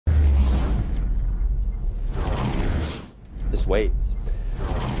Just wait.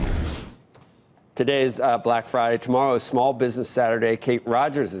 Today is Black Friday. Tomorrow is Small Business Saturday. Kate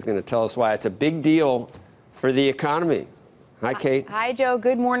Rogers is going to tell us why it's a big deal for the economy. Hi, Kate. Hi, Joe.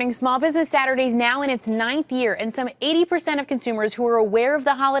 Good morning. Small Business Saturday is now in its 9th year, and some 80% of consumers who are aware of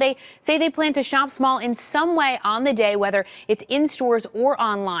the holiday say they plan to shop small in some way on the day, whether it's in stores or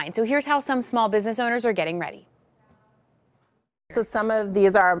online. So here's how some small business owners are getting ready. So some of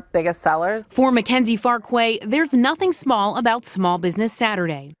these are our biggest sellers. For Mackenzie Farquay, there's nothing small about Small Business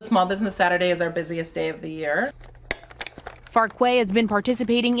Saturday. Small Business Saturday is our busiest day of the year. Farquay has been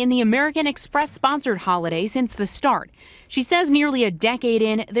participating in the American Express-sponsored holiday since the start. She says nearly a decade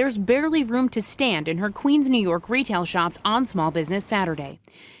in, there's barely room to stand in her Queens, New York retail shops on Small Business Saturday.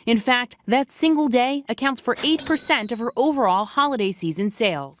 In fact, that single day accounts for 8% of her overall holiday season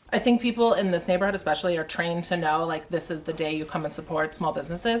sales. I think people in this neighborhood especially are trained to know, like, this is the day you come and support small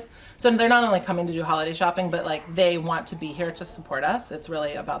businesses. So they're not only coming to do holiday shopping, but like they want to be here to support us. It's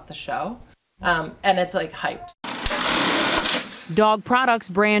really about the show. And it's like hyped. Dog products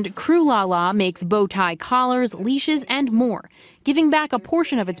brand Crew La La makes bow tie collars, leashes, and more, giving back a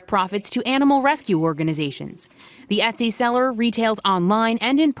portion of its profits to animal rescue organizations. The Etsy seller retails online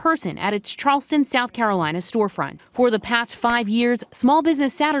and in person at its Charleston, South Carolina storefront. For the past 5 years, Small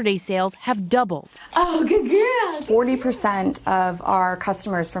Business Saturday sales have doubled. Oh, good girl! 40% of our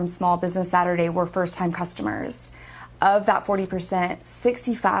customers from Small Business Saturday were first-time customers. Of that 40%,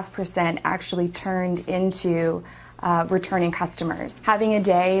 65% actually turned into returning customers. Having a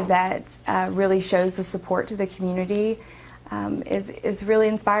day that really shows the support to the community is really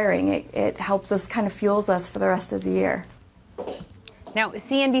inspiring. It helps us, kind of fuels us for the rest of the year. Now,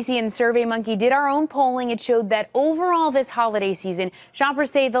 CNBC and SurveyMonkey did our own polling. It showed that overall this holiday season,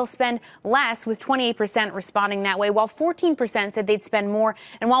 shoppers say they'll spend less, with 28% responding that way, while 14% said they'd spend more.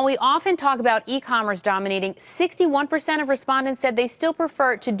 And while we often talk about e-commerce dominating, 61% of respondents said they still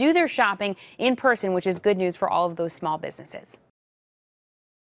prefer to do their shopping in person, which is good news for all of those small businesses.